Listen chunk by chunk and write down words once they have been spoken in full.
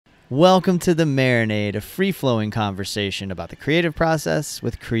Welcome to The Marinade, a free-flowing conversation about the creative process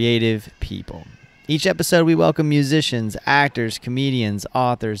with creative people. Each episode we welcome musicians, actors, comedians,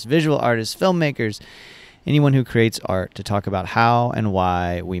 authors, visual artists, filmmakers, anyone who creates art to talk about how and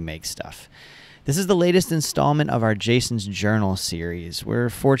why we make stuff. This is the latest installment of our Jason's Journal series. We're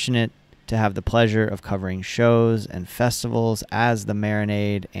fortunate to have the pleasure of covering shows and festivals as The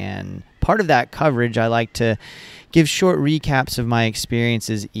Marinade, and part of that coverage I like to give short recaps of my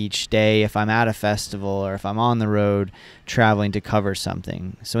experiences each day if I'm at a festival or if I'm on the road traveling to cover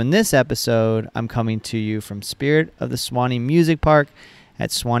something. So in this episode, I'm coming to you from Spirit of the Suwannee Music Park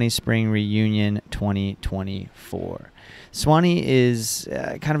at Suwannee Spring Reunion 2024. Suwannee is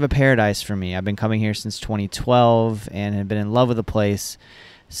kind of a paradise for me. I've been coming here since 2012 and have been in love with the place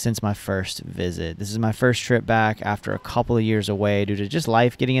since my first visit. This is my first trip back after a couple of years away due to just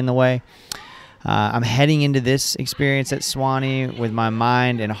life getting in the way. I'm heading into this experience at Suwannee with my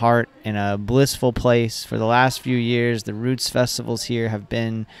mind and heart in a blissful place. For the last few years, the Roots festivals here have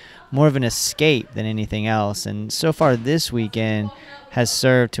been more of an escape than anything else, and so far this weekend has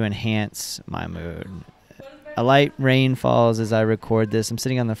served to enhance my mood. A light rain falls as I record this. I'm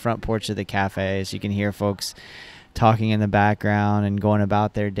sitting on the front porch of the cafe, so you can hear folks talking in the background and going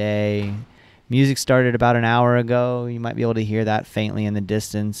about their day. Music started about an hour ago. You might be able to hear that faintly in the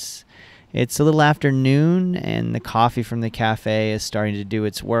distance. It's a little after noon, and the coffee from the cafe is starting to do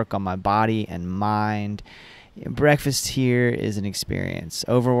its work on my body and mind. Breakfast here is an experience.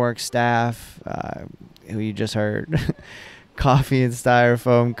 Overworked staff, who you just heard, coffee in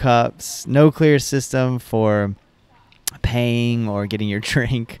styrofoam cups, no clear system for paying or getting your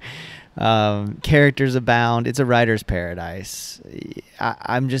drink. Characters abound. It's a writer's paradise.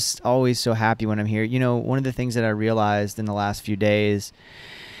 I'm just always so happy when I'm here. You know, one of the things that I realized in the last few days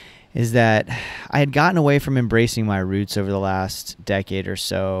is that I had gotten away from embracing my roots over the last decade or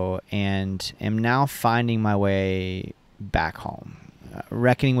so and am now finding my way back home,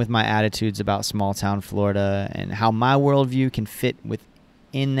 reckoning with my attitudes about small town Florida and how my worldview can fit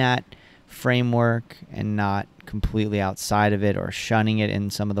within that framework and not completely outside of it or shunning it in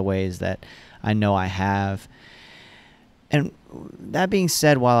some of the ways that I know I have. And that being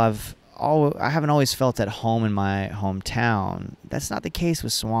said, while I haven't always felt at home in my hometown, that's not the case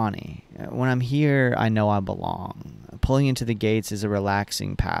with Suwannee. When I'm here, I know I belong. Pulling into the gates is a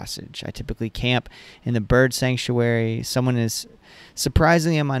relaxing passage. I typically camp in the bird sanctuary. Someone is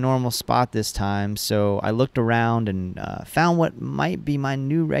surprisingly in my normal spot this time, so I looked around and found what might be my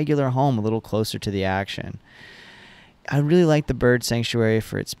new regular home a little closer to the action. I really like the bird sanctuary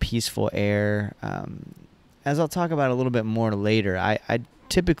for its peaceful air. As I'll talk about a little bit more later, I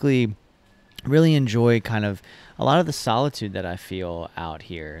typically really enjoy kind of a lot of the solitude that I feel out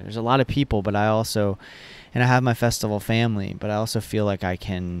here. There's a lot of people, but I have my festival family, but I also feel like I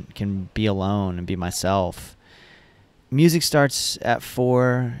can be alone and be myself. Music starts at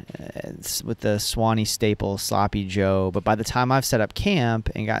 4 with the Suwannee staple Sloppy Joe, but by the time I've set up camp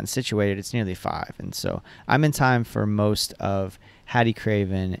and gotten situated, it's nearly 5, and so I'm in time for most of Hattie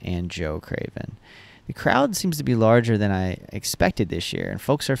Craven and Joe Craven. The crowd seems to be larger than I expected this year, and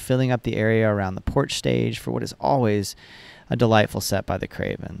folks are filling up the area around the porch stage for what is always a delightful set by the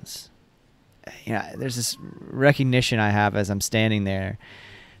Cravens. You know, there's this recognition I have as I'm standing there.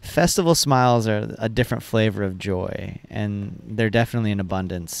 Festival smiles are a different flavor of joy, and they're definitely in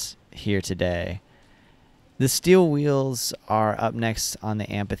abundance here today. The Steel Wheels are up next on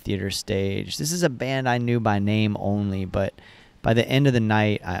the amphitheater stage. This is a band I knew by name only, but by the end of the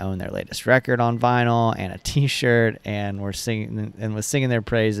night, I owned their latest record on vinyl and a T-shirt, and was singing their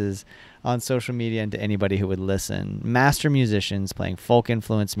praises on social media and to anybody who would listen. Master musicians playing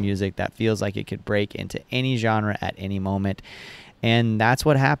folk-influenced music that feels like it could break into any genre at any moment, and that's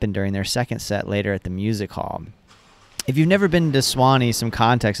what happened during their second set later at the music hall. If you've never been to Suwannee, some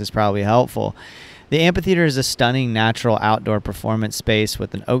context is probably helpful. The amphitheater is a stunning natural outdoor performance space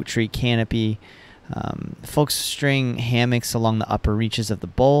with an oak tree canopy. Folks string hammocks along the upper reaches of the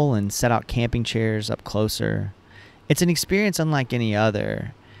bowl and set out camping chairs up closer. It's an experience unlike any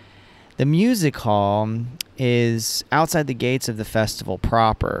other. The music hall is outside the gates of the festival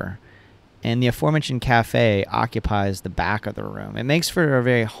proper, and the aforementioned cafe occupies the back of the room. It makes for a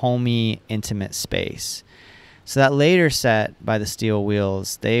very homey, intimate space. So that later set by the Steel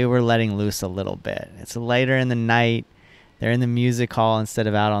Wheels, they were letting loose a little bit. It's later in the night. They're in the music hall instead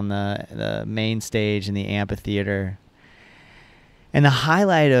of out on the main stage in the amphitheater. And the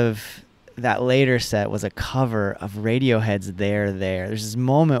highlight of that later set was a cover of Radiohead's There, There. There's this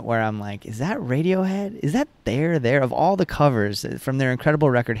moment where I'm like, is that Radiohead? Is that There, There? Of all the covers from their incredible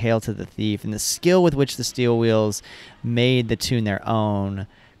record Hail to the Thief, and the skill with which the Steel Wheels made the tune their own,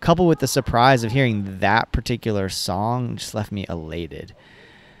 coupled with the surprise of hearing that particular song, just left me elated.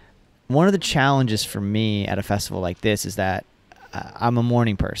 One of the challenges for me at a festival like this is that I'm a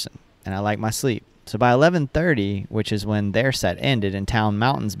morning person and I like my sleep. So by 11:30, which is when their set ended and Town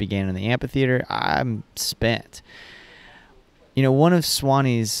Mountains began in the amphitheater, I'm spent. You know, one of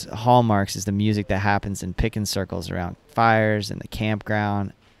Suwannee's hallmarks is the music that happens in pickin' circles around fires and the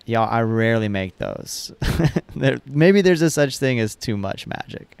campground. Y'all, I rarely make those. Maybe there's a such thing as too much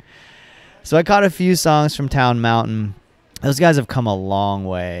magic. So I caught a few songs from Town Mountain. Those guys have come a long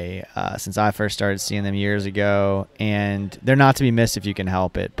way since I first started seeing them years ago, and they're not to be missed if you can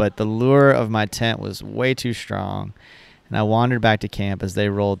help it. But the lure of my tent was way too strong, and I wandered back to camp as they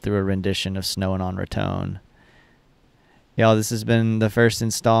rolled through a rendition of Snowin' on Raton. Y'all, this has been the first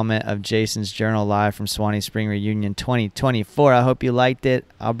installment of Jason's Journal live from Suwannee Spring Reunion 2024. I hope you liked it.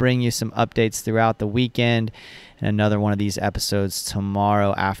 I'll bring you some updates throughout the weekend and another one of these episodes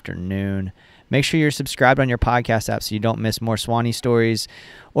tomorrow afternoon. Make sure you're subscribed on your podcast app so you don't miss more Suwannee stories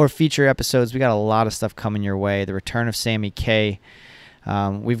or feature episodes. We got a lot of stuff coming your way. The return of Sammy K.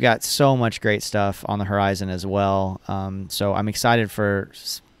 We've got so much great stuff on the horizon as well. So I'm excited for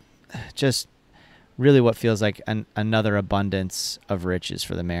just really what feels like another abundance of riches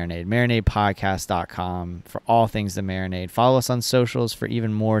for the Marinade. MarinadePodcast.com for all things the Marinade. Follow us on socials for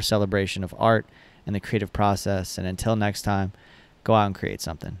even more celebration of art and the creative process. And until next time, go out and create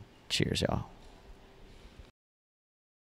something. Cheers, y'all.